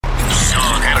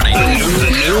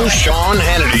new Sean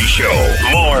Hannity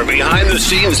Show. More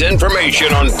behind-the-scenes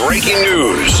information on breaking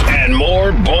news and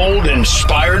more bold,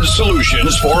 inspired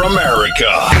solutions for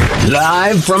America.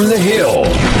 Live from the Hill,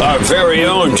 our very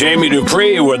own Jamie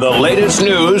Dupree with the latest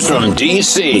news from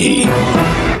D.C.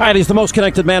 All right, he's the most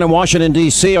connected man in Washington,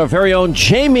 D.C. Our very own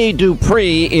Jamie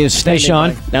Dupree is standing. Hey,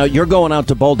 Sean. By. Now, you're going out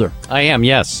to Boulder. I am,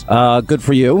 yes. Good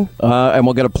for you. And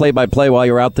we'll get a play-by-play while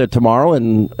you're out there tomorrow.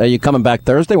 And are you coming back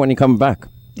Thursday? When are you coming back?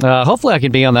 Hopefully I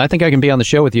can be on that. I think I can be on the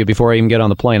show with you before I even get on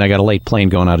the plane. I got a late plane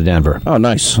going out of Denver. Oh,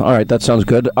 nice. All right, that sounds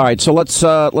good. All right, so let's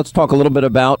talk a little bit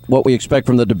about what we expect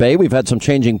from the debate. We've had some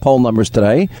changing poll numbers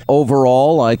today.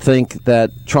 Overall, I think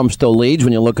that Trump still leads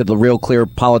when you look at the Real Clear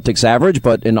Politics average,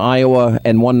 but in Iowa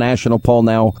and one national poll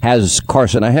now has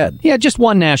Carson ahead. Yeah, just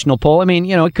one national poll. I mean,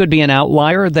 it could be an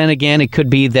outlier. Then again, it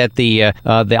could be that the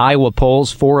Iowa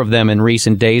polls, 4 of them in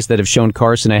recent days that have shown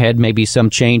Carson ahead, maybe some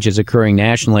change is occurring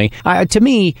nationally. To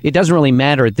me, it doesn't really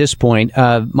matter at this point.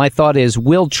 My thought is,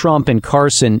 will Trump and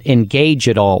Carson engage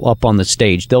at all up on the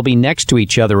stage? They'll be next to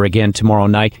each other again tomorrow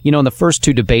night. In the first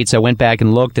 2 debates, I went back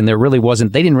and looked, and they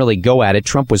didn't really go at it.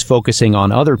 Trump was focusing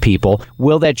on other people.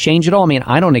 Will that change at all? I mean,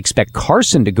 I don't expect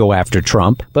Carson to go after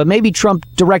Trump, but maybe Trump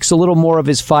directs a little more of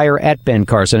his fire at Ben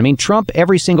Carson. I mean, Trump,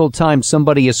 every single time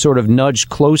somebody is sort of nudged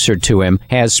closer to him,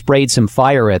 has sprayed some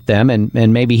fire at them,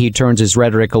 and maybe he turns his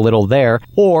rhetoric a little there.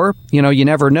 Or, you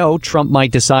never know, Trump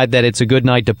might decide that it's a good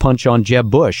night to punch on Jeb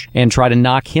Bush and try to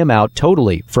knock him out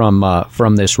totally from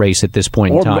this race at this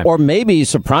point in time. Or maybe he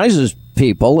surprises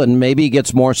people and maybe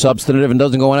gets more substantive and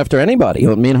doesn't go after anybody.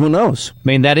 I mean, who knows? I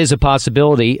mean, that is a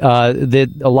possibility. That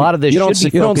a lot of this you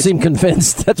don't seem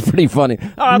convinced. That's pretty funny.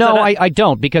 No, I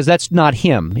don't, because that's not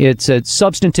him. It's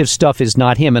substantive stuff is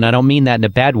not him, and I don't mean that in a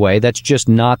bad way. That's just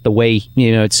not the way.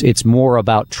 It's more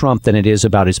about Trump than it is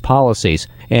about his policies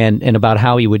and about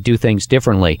how he would do things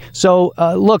differently. So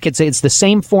look, it's the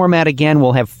same format again.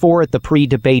 We'll have 4 at the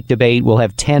pre-debate debate. We'll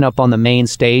have 10 up on the main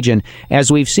stage, and as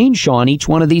we've seen, Sean, each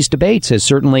one of these debates has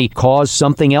certainly caused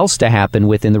something else to happen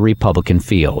within the Republican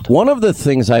field. One of the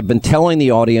things I've been telling the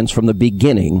audience from the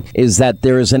beginning is that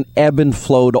there is an ebb and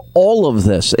flow to all of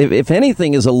this. If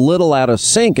anything is a little out of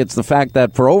sync, it's the fact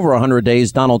that for over 100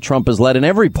 days, Donald Trump has led in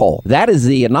every poll. That is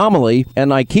the anomaly.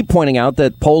 And I keep pointing out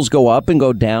that polls go up and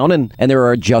go down, and there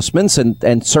are adjustments,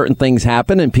 and certain things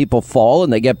happen, and people fall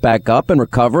and they get back up and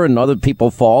recover, and other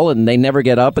people fall and they never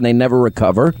get up and they never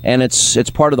recover. And it's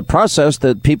part of the process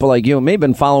that people like you and me have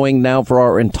been following now for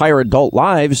our entire adult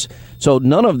lives. So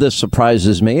none of this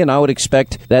surprises me, and I would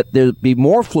expect that there'd be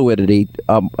more fluidity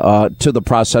to the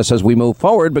process as we move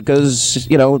forward because,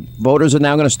 voters are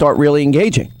now going to start really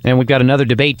engaging. And we've got another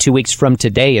debate 2 weeks from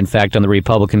today, in fact, on the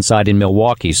Republican side in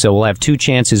Milwaukee. So we'll have 2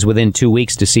 chances within 2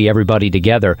 weeks to see everybody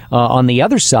together. On the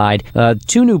other side,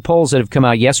 2 new polls that have come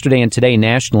out yesterday and today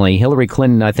nationally. Hillary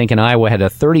Clinton, I think, in Iowa had a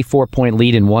 34-point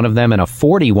lead in one of them and a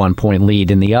 41-point lead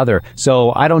in the other.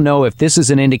 So I don't know if this is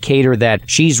an indicator that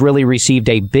she's really received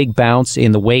a big bounce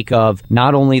in the wake of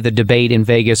not only the debate in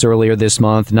Vegas earlier this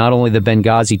month, not only the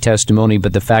Benghazi testimony,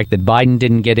 but the fact that Biden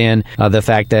didn't get in, the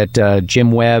fact that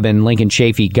Jim Webb and Lincoln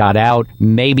Chafee got out.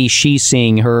 Maybe she's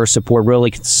seeing her support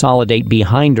really consolidate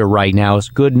behind her right now. It's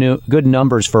good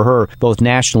numbers for her, both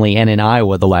nationally and in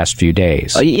Iowa the last few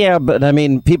days. Yeah, but I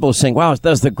mean, people are saying, wow,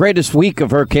 that's the greatest week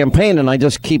of her campaign. And I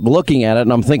just keep looking at it,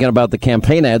 and I'm thinking about the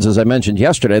campaign ads, as I mentioned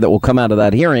yesterday, that will come out of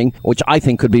that hearing, which I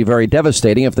think could be very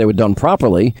devastating if they were done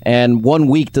properly. And 1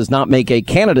 week does not make a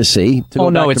candidacy. Oh,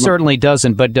 no, it certainly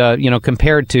doesn't. But,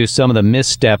 compared to some of the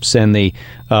missteps and the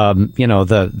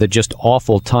just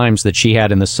awful times that she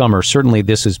had in the summer, certainly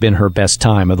this has been her best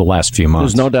time of the last few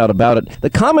months. There's no doubt about it. The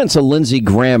comments of Lindsey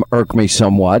Graham irk me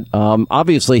somewhat.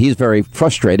 Obviously, he's very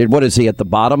frustrated. What is he at the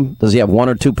bottom? Does he have 1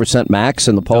 or 2% max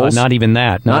in the polls? Not even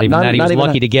that. Not even that. He was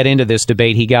lucky to get into this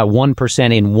debate. He got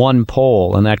 1% in one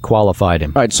poll, and that qualified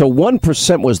him. All right, so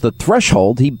 1% was the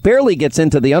threshold. He barely gets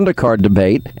into the undercard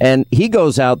debate, and he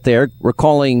goes out there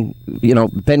recalling,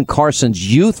 Ben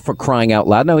Carson's youth, for crying out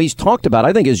loud. Now, he's talked about,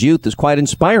 I think his youth is quite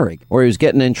inspiring, where he was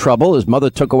getting in trouble. His mother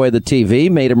took away the TV,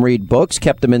 made him read books,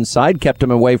 kept him inside, kept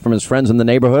him away from his friends in the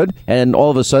neighborhood, and all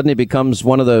of a sudden he becomes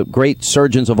one of the great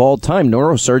surgeons of all time,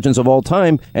 neurosurgeons of all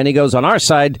time. And he goes, on our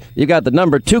side, you got the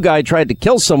number 2 guy tried to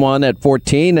kill someone at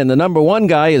 14, and the number 1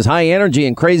 guy is high energy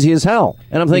and crazy as hell.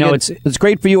 And I'm thinking, it's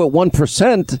great for you at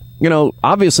 1%.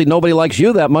 obviously nobody likes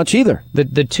you that much either.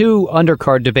 The two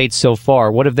undercard debates so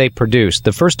far, what have they produced?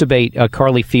 The first debate,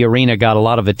 Carly Fiorina got a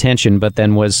lot of attention, but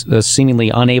then was seemingly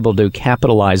unable to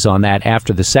capitalize on that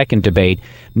after the second debate.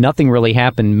 Nothing really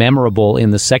happened memorable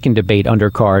in the second debate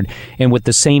undercard, and with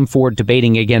the same four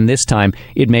debating again this time,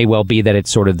 it may well be that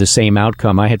it's sort of the same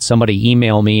outcome. I had somebody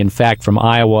email me, in fact, from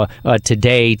Iowa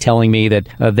today telling me that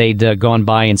they'd gone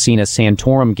by and seen a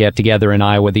Santorum get-together in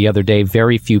Iowa the other day.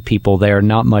 Very few people there,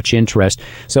 not much interest.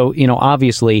 So,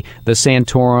 obviously, the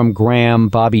Santorum, Graham,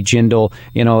 Bobby Jindal,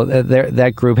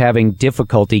 that group having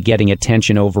difficulty getting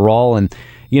attention overall, and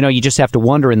you just have to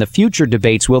wonder in the future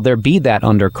debates, will there be that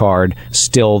undercard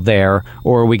still there,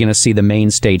 or are we going to see the main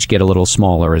stage get a little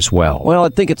smaller as well? Well, I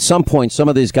think at some point some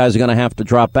of these guys are going to have to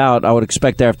drop out. I would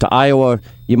expect after Iowa,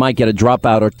 you might get a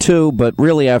dropout or two, but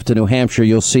really after New Hampshire,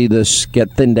 you'll see this get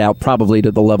thinned out probably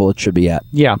to the level it should be at.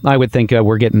 Yeah, I would think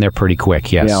we're getting there pretty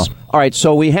quick, yes. Yeah. All right,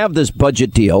 so we have this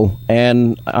budget deal,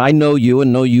 and I know you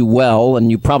and know you well,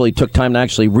 and you probably took time to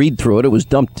actually read through it. It was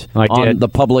dumped on the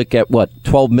public at,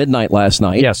 12 midnight last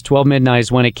night? Yes, 12 midnight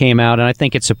is when it came out, and I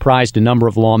think it surprised a number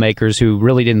of lawmakers who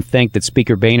really didn't think that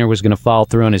Speaker Boehner was going to follow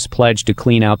through on his pledge to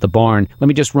clean out the barn. Let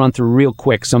me just run through real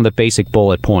quick some of the basic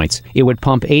bullet points. It would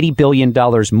pump $80 billion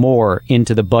more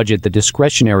into the budget, the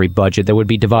discretionary budget, that would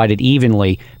be divided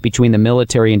evenly between the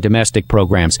military and domestic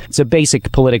programs. It's a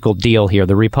basic political deal here.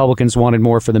 The Republicans wanted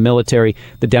more for the military.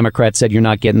 The Democrats said you're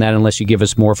not getting that unless you give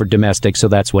us more for domestic, so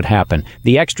that's what happened.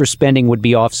 The extra spending would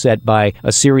be offset by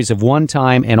a series of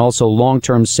one-time and also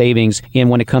long-term savings in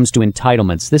when it comes to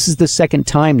entitlements. This is the second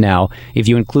time now, if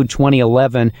you include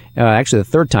 2011, actually the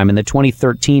third time in the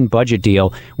 2013 budget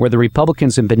deal, where the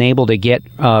Republicans have been able to get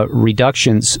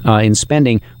reductions in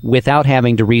spending without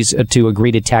having to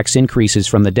agree to tax increases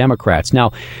from the Democrats.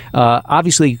 Now,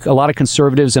 obviously, a lot of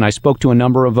conservatives, and I spoke to a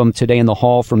number of them today in the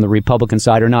hall from the Republican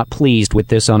side, are not pleased with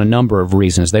this on a number of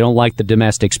reasons. They don't like the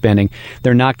domestic spending.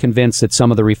 They're not convinced that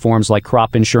some of the reforms like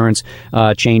crop insurance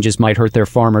changes might hurt their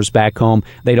farmers back home.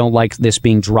 They don't like this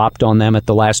being dropped on them at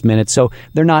the last minute, so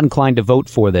they're not inclined to vote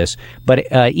for this. But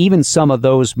even some of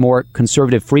those more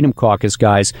conservative Freedom Caucus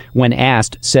guys, when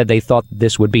asked, said they thought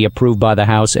this would be approved by the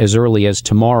House as early as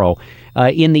tomorrow.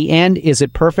 In the end, is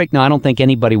it perfect? No, I don't think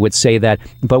anybody would say that.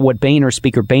 But what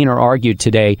Speaker Boehner argued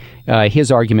today,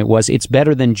 his argument was it's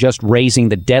better than just raising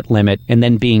the debt limit and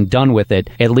then being done with it.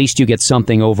 At least you get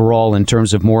something overall in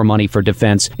terms of more money for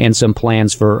defense and some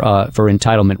plans for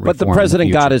entitlement reform. But the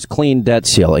president got his clean debt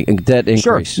ceiling, debt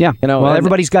increase. Sure, yeah. Well,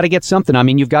 everybody's got to get something. I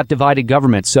mean, you've got divided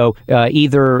government. So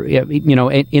either,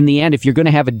 in the end, if you're going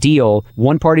to have a deal,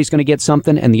 one party's going to get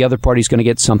something and the other party's going to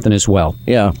get something as well.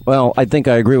 Yeah, well, I think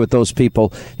I agree with those people.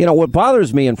 What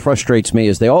bothers me and frustrates me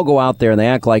is they all go out there and they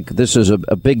act like this is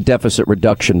a big deficit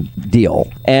reduction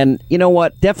deal. And you know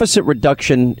what? Deficit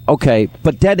reduction, okay,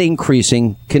 but debt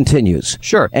increasing continues.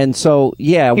 Sure. And so,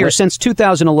 yeah. Here, since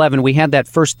 2011, we had that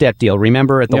first debt deal,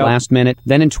 remember, at the last minute?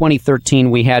 Then in 2013,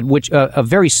 we had,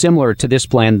 very similar to this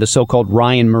plan, the so-called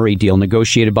Ryan-Murray deal,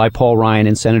 negotiated by Paul Ryan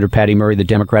and Senator Patty Murray, the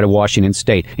Democrat of Washington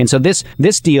State. And so this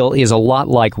deal is a lot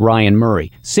like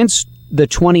Ryan-Murray. Since the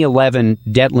 2011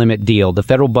 debt limit deal, the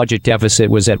federal budget deficit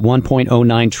was at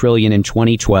 $1.09 trillion in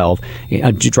 2012.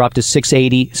 It dropped to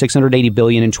 $680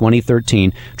 billion in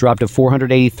 2013, dropped to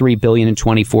 $483 billion in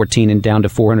 2014, and down to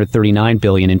 $439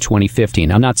 billion in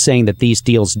 2015. I'm not saying that these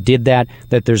deals did that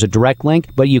there's a direct link,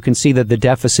 but you can see that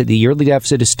the yearly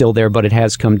deficit is still there, but it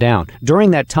has come down.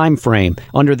 During that time frame,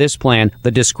 under this plan,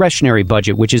 the discretionary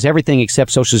budget, which is everything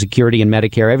except Social Security and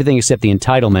Medicare, everything except the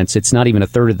entitlements, it's not even a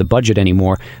third of the budget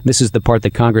anymore. This is the part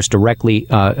that Congress directly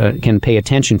can pay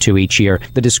attention to each year.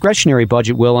 The discretionary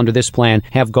budget will, under this plan,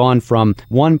 have gone from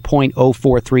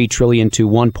 $1.043 trillion to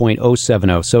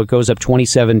 $1.070. So it goes up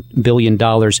 $27 billion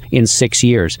in 6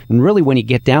 years. And really, when you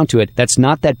get down to it, that's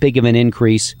not that big of an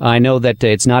increase. I know that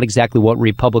it's not exactly what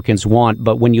Republicans want,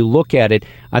 but when you look at it,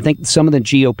 I think some of the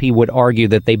GOP would argue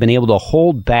that they've been able to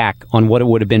hold back on what it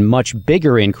would have been much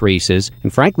bigger increases.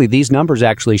 And frankly, these numbers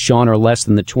actually, Sean, are less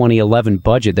than the 2011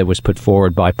 budget that was put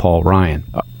forward by Paul Ryan.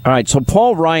 All right, so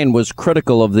Paul Ryan was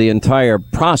critical of the entire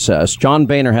process. John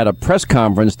Boehner had a press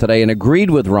conference today and agreed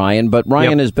with Ryan, but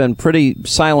Ryan has been pretty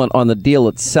silent on the deal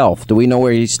itself. Do we know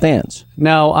where he stands?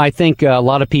 No, I think a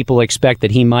lot of people expect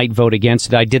that he might vote against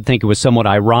it. I did think it was somewhat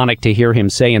ironic to hear him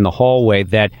say in the hallway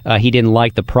that he didn't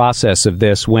like the process of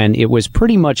this when it was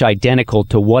pretty much identical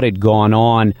to what had gone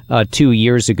on 2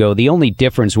 years ago. The only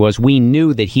difference was we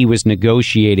knew that he was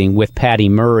negotiating with Patty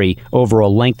Murray over a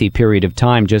lengthy period of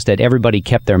time, just at everybody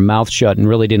kept their mouth shut and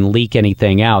really didn't leak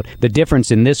anything out. The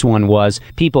difference in this one was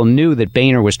people knew that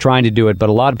Boehner was trying to do it, but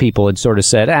a lot of people had sort of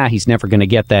said, he's never going to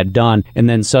get that done. And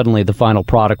then suddenly the final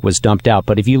product was dumped out.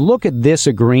 But if you look at this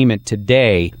agreement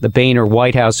today, the Boehner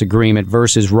White House agreement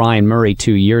versus Ryan Murray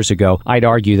 2 years ago, I'd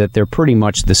argue that they're pretty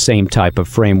much the same type of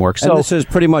framework. So and this is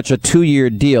pretty much a 2-year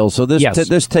deal. So this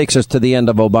this takes us to the end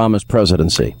of Obama's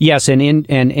presidency. Yes, and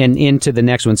into the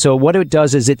next one. So what it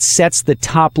does is it sets the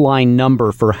top line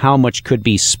number for how much could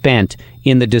be spent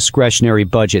in the discretionary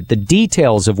budget. The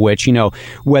details of which,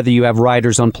 whether you have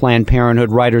riders on Planned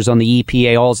Parenthood, riders on the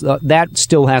EPA, all that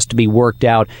still has to be worked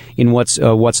out in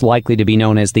what's likely to be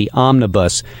known as the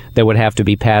omnibus that would have to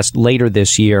be passed later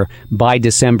this year by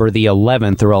December the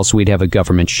 11th, or else we'd have a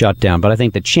government shutdown. But I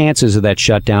think the chances of that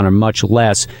shutdown are much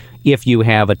less if you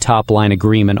have a top-line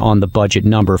agreement on the budget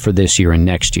number for this year and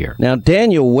next year. Now,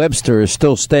 Daniel Webster is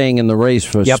still staying in the race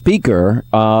for Speaker.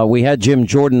 We had Jim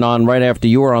Jordan on right after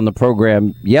you were on the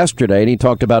program yesterday, and he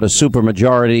talked about a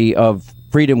supermajority of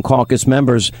Freedom Caucus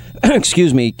members,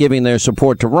 giving their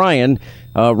support to Ryan.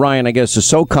 Ryan, I guess, is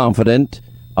so confident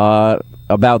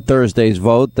about Thursday's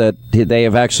vote that they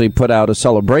have actually put out a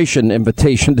celebration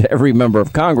invitation to every member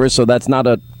of Congress, so that's not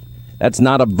a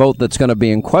vote that's going to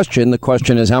be in question. The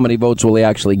question is, how many votes will he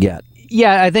actually get?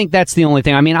 Yeah, I think that's the only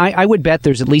thing. I mean, I would bet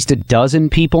there's at least a dozen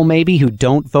people maybe who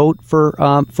don't vote for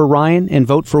Ryan and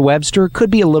vote for Webster. Could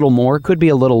be a little more, could be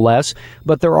a little less,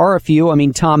 but there are a few. I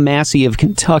mean, Tom Massey of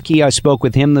Kentucky, I spoke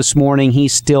with him this morning.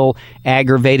 He's still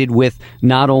aggravated with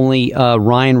not only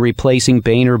Ryan replacing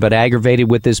Boehner, but aggravated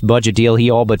with this budget deal.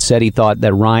 He all but said he thought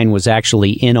that Ryan was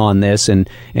actually in on this and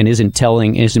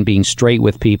isn't being straight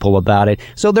with people about it.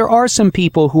 So there are some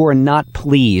people who are not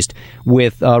pleased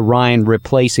with Ryan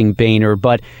replacing Boehner.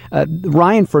 But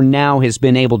Ryan, for now, has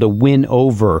been able to win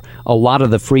over a lot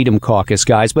of the Freedom Caucus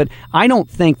guys. But I don't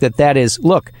think that is,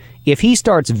 look, if he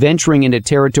starts venturing into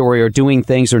territory or doing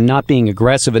things or not being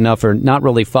aggressive enough or not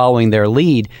really following their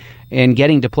lead and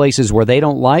getting to places where they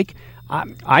don't like,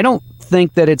 I don't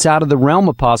think that it's out of the realm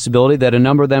of possibility that a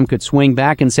number of them could swing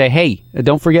back and say, hey,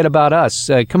 don't forget about us.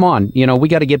 Come on, we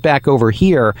got to get back over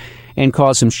here and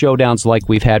cause some showdowns like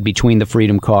we've had between the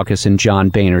Freedom Caucus and John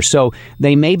Boehner. So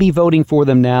they may be voting for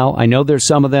them now. I know there's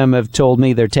some of them have told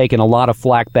me they're taking a lot of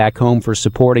flack back home for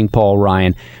supporting Paul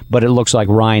Ryan, but it looks like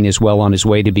Ryan is well on his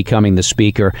way to becoming the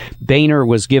Speaker. Boehner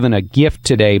was given a gift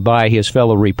today by his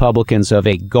fellow Republicans of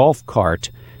a golf cart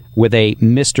with a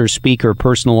Mr. Speaker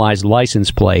personalized license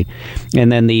plate.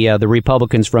 And then the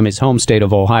Republicans from his home state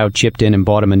of Ohio chipped in and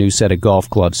bought him a new set of golf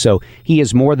clubs. So he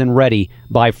is more than ready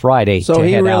by Friday to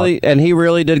head out. And he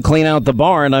really did clean out the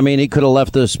barn. I mean, he could have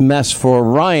left this mess for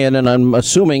Ryan, and I'm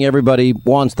assuming everybody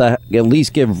wants to at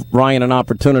least give Ryan an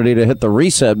opportunity to hit the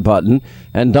reset button,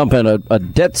 and dumping a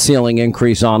debt ceiling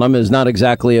increase on him is not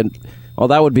exactly well,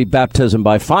 that would be baptism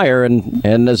by fire, and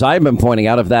as I've been pointing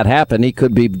out, if that happened, he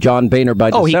could be John Boehner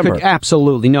by December. Oh, he could,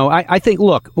 absolutely. No, I think,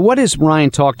 look, what has Ryan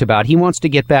talked about? He wants to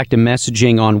get back to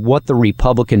messaging on what the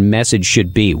Republican message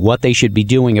should be, what they should be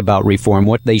doing about reform,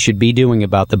 what they should be doing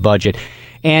about the budget.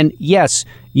 And yes,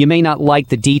 you may not like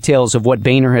the details of what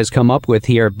Boehner has come up with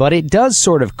here, but it does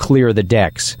sort of clear the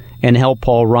decks and help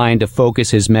Paul Ryan to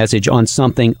focus his message on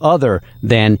something other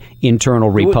than internal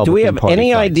Republican Do we have Party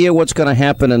any fights. idea what's going to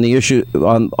happen in the issue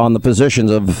on the positions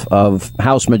of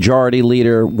House Majority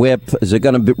Leader, Whip? Is it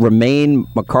going to remain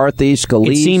McCarthy,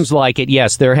 Scalise? It seems like it,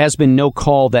 yes. There has been no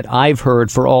call that I've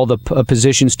heard for all the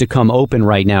positions to come open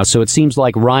right now. So it seems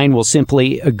like Ryan will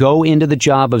simply go into the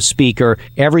job of Speaker.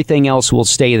 Everything else will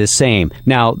stay the same.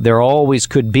 Now, there always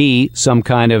could be some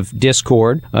kind of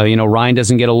discord. Ryan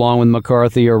doesn't get along with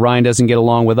McCarthy, or Ryan doesn't get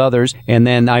along with others, and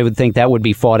then I would think that would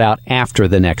be fought out after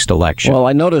the next election. Well,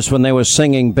 I noticed when they were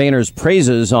singing Boehner's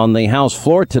praises on the House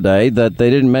floor today that they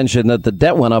didn't mention that the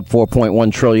debt went up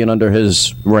 $4.1 trillion under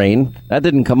his reign. That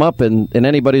didn't come up in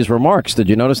anybody's remarks. Did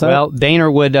you notice that? Well,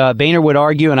 Boehner would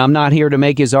argue, and I'm not here to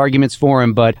make his arguments for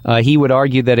him, but he would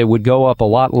argue that it would go up a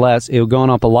lot less, it would go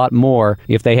up a lot more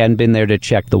if they hadn't been there to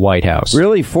check the White House.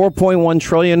 Really? $4.1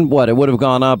 trillion? What? It would have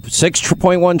gone up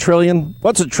 $6.1 trillion?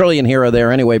 What's a trillion here or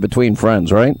there anyway between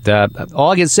friends, right? All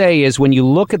I can say is when you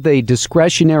look at the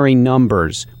discretionary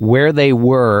numbers, where they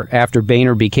were after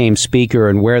Boehner became Speaker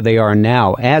and where they are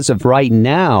now, as of right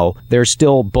now, they're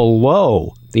still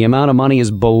below The amount of money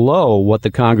is below what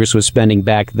the Congress was spending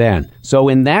back then. So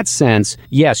in that sense,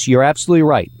 yes, you're absolutely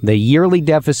right. The yearly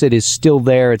deficit is still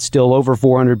there. It's still over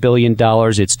 $400 billion.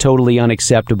 It's totally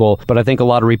unacceptable. But I think a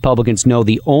lot of Republicans know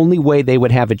the only way they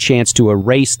would have a chance to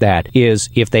erase that is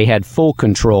if they had full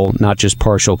control, not just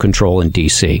partial control in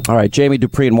D.C. All right, Jamie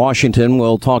Dupree in Washington.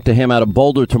 We'll talk to him out of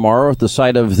Boulder tomorrow at the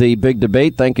site of the big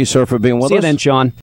debate. Thank you, sir, for being with us. See you then, Sean.